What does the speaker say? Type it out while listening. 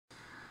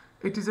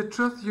It is a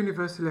truth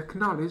universally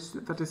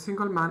acknowledged that a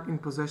single man in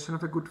possession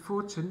of a good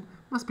fortune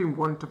must be in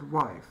want of a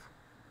wife.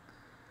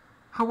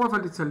 However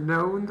little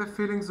known the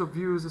feelings or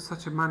views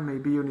such a man may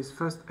be on his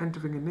first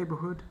entering a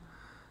neighborhood,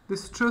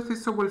 this truth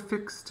is so well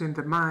fixed in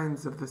the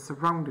minds of the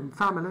surrounding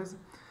families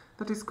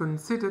that it is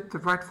considered the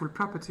rightful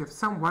property of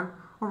someone,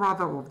 or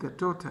rather of their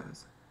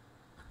daughters.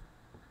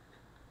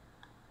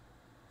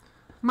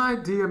 "My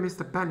dear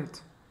Mr.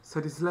 Bennet,"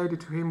 said his lady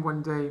to him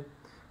one day,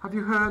 "have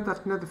you heard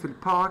that Netherfield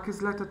Park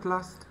is let at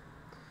last?"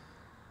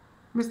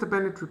 Mr.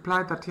 Bennet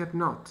replied that he had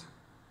not.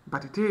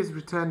 "But it is,"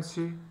 returned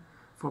she,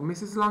 "for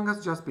Mrs. Long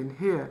has just been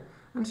here,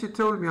 and she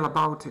told me all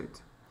about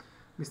it."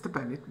 Mr.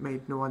 Bennet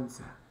made no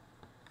answer.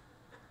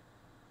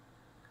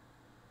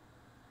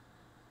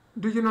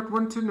 "Do you not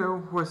want to know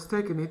who has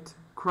taken it?"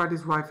 cried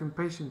his wife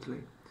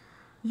impatiently.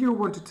 "You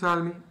want to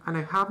tell me, and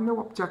I have no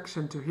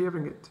objection to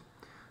hearing it."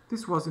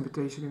 This was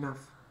invitation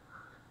enough.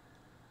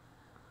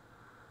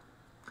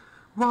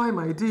 "Why,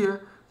 my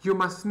dear, you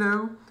must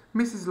know,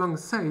 Mrs. Long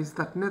says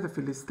that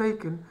Netherfield is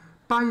taken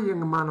by a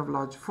young man of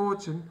large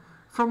fortune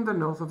from the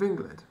north of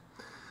England,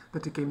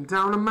 that he came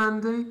down on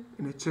Monday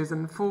in a chaise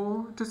and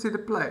four to see the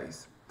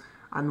place,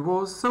 and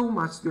was so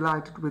much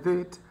delighted with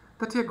it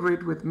that he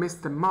agreed with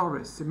Mr.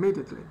 Morris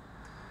immediately,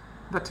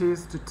 that he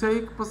is to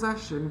take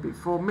possession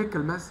before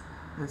Michaelmas,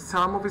 and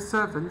some of his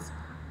servants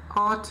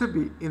are to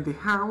be in the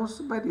house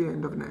by the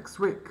end of next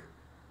week.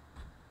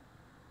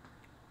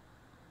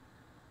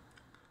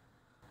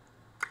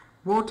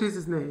 What is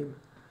his name?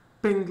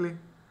 Bingley.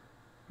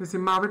 Is he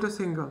married or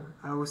single?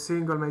 Oh,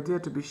 single, my dear,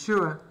 to be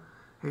sure.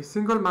 A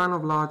single man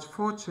of large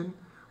fortune,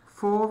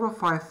 4,000 or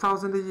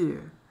 5,000 a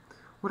year.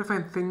 What a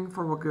fine thing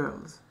for our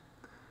girls.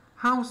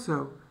 How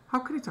so? How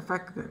can it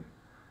affect them?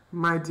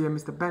 My dear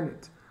Mr.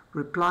 Bennet,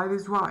 replied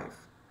his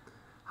wife,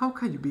 how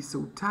can you be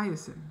so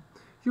tiresome?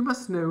 You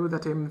must know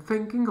that I am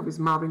thinking of his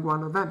marrying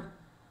one of them.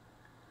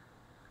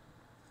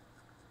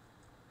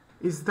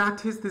 Is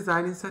that his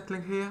design in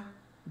settling here?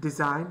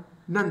 Design?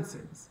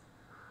 Nonsense!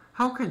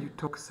 How can you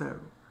talk so?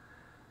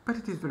 But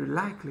it is very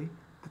likely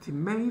that he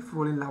may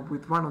fall in love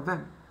with one of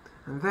them,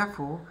 and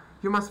therefore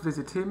you must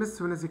visit him as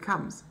soon as he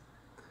comes.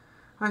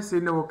 I see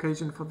no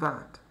occasion for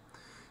that.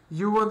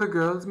 You and the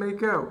girls may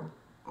go,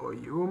 or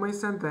you may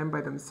send them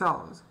by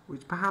themselves,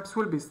 which perhaps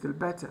will be still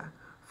better,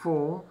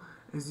 for,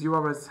 as you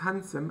are as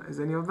handsome as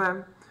any of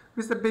them,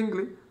 Mr.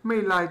 Bingley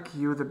may like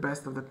you the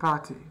best of the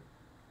party.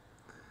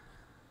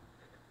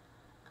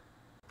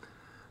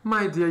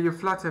 My dear, you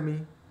flatter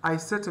me. I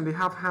certainly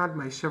have had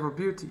my share of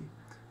beauty,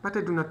 but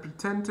I do not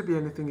pretend to be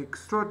anything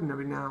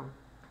extraordinary now.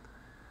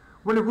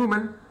 When a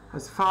woman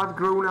has 5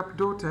 grown-up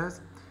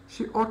daughters,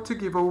 she ought to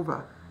give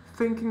over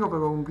thinking of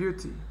her own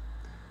beauty.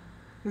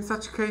 In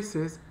such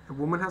cases, a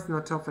woman has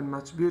not often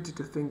much beauty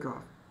to think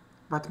of.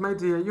 But, my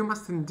dear, you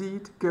must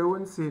indeed go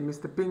and see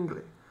Mr.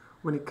 Bingley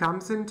when he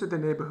comes into the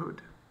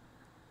neighbourhood.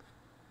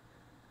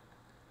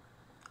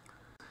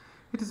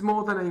 It is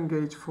more than I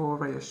engage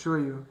for, I assure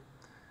you.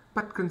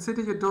 But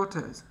consider your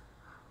daughters.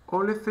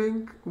 Only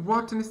think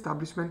what an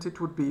establishment it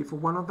would be for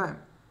one of them.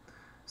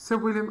 Sir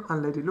William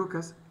and Lady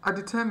Lucas are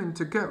determined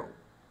to go,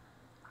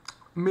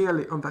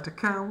 merely on that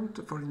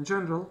account, for in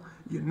general,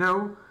 you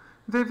know,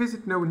 they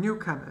visit no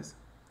newcomers.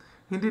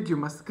 Indeed, you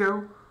must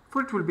go,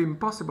 for it will be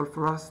impossible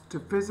for us to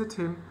visit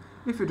him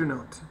if you do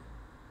not.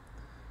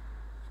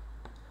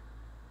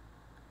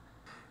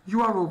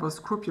 You are over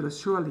scrupulous,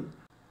 surely.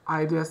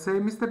 I dare say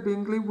Mr.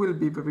 Bingley will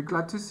be very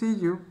glad to see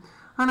you,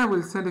 and I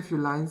will send a few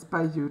lines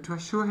by you to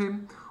assure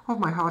him of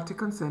my hearty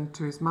consent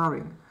to his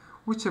marrying,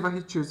 whichever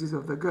he chooses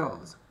of the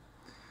girls.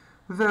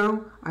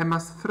 Though I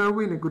must throw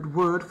in a good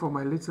word for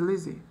my little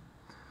Lizzie.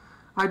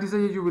 I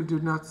desire you will do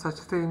not such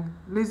thing.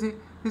 Lizzie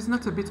is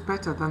not a bit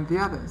better than the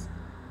others,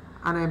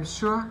 and I am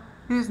sure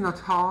he is not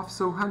half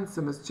so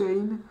handsome as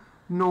Jane,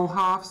 nor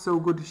half so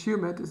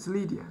good-humoured as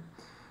Lydia,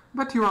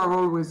 but you are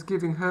always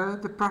giving her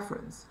the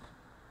preference.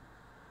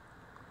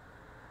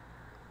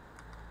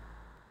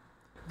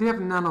 They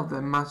have none of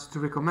them much to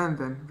recommend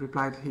them,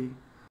 replied he.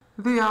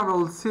 They are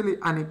all silly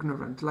and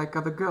ignorant, like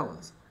other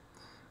girls.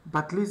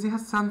 But Lizzie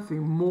has something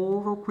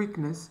more of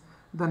quickness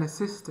than her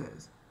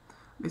sisters.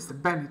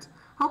 Mr. Bennet,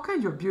 how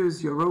can you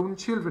abuse your own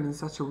children in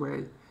such a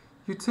way?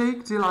 You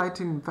take delight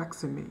in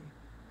vexing me.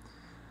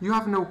 You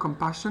have no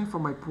compassion for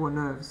my poor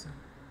nerves.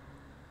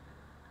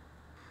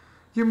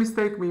 You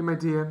mistake me, my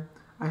dear.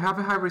 I have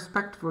a high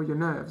respect for your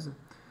nerves.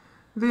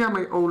 They are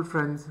my old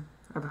friends.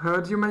 I've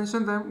heard you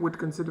mention them with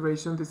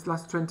consideration these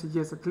last 20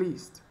 years at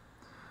least.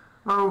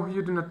 Oh,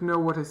 you do not know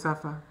what I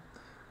suffer.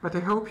 But I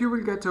hope you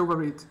will get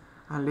over it,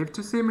 and live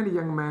to see many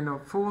young men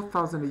of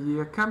 4,000 a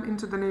year come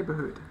into the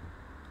neighbourhood.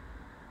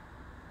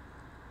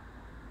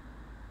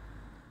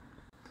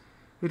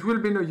 It will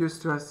be no use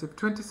to us if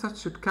 20 such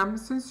should come,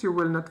 since you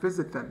will not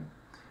visit them.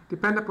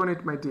 Depend upon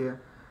it, my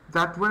dear,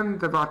 that when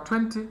there are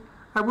 20,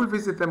 I will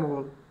visit them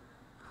all.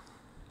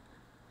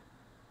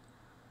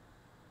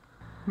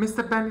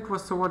 Mr. Bennet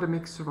was somewhat a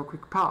mixture of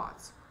quick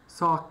parts,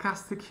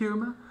 sarcastic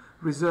humour,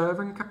 reserve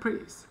and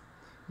caprice,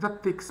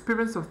 that the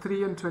experience of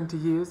 23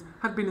 years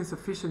had been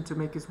insufficient to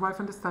make his wife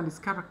understand his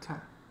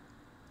character.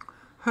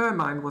 Her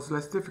mind was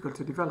less difficult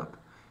to develop.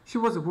 She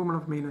was a woman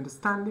of mean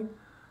understanding,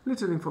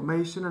 little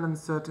information and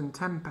uncertain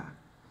temper.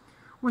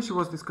 When she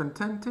was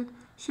discontented,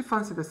 she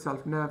fancied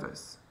herself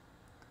nervous.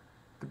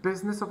 The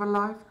business of her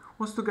life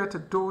was to get her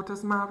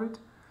daughters married.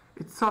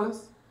 Its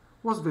solace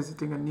was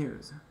visiting her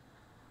news.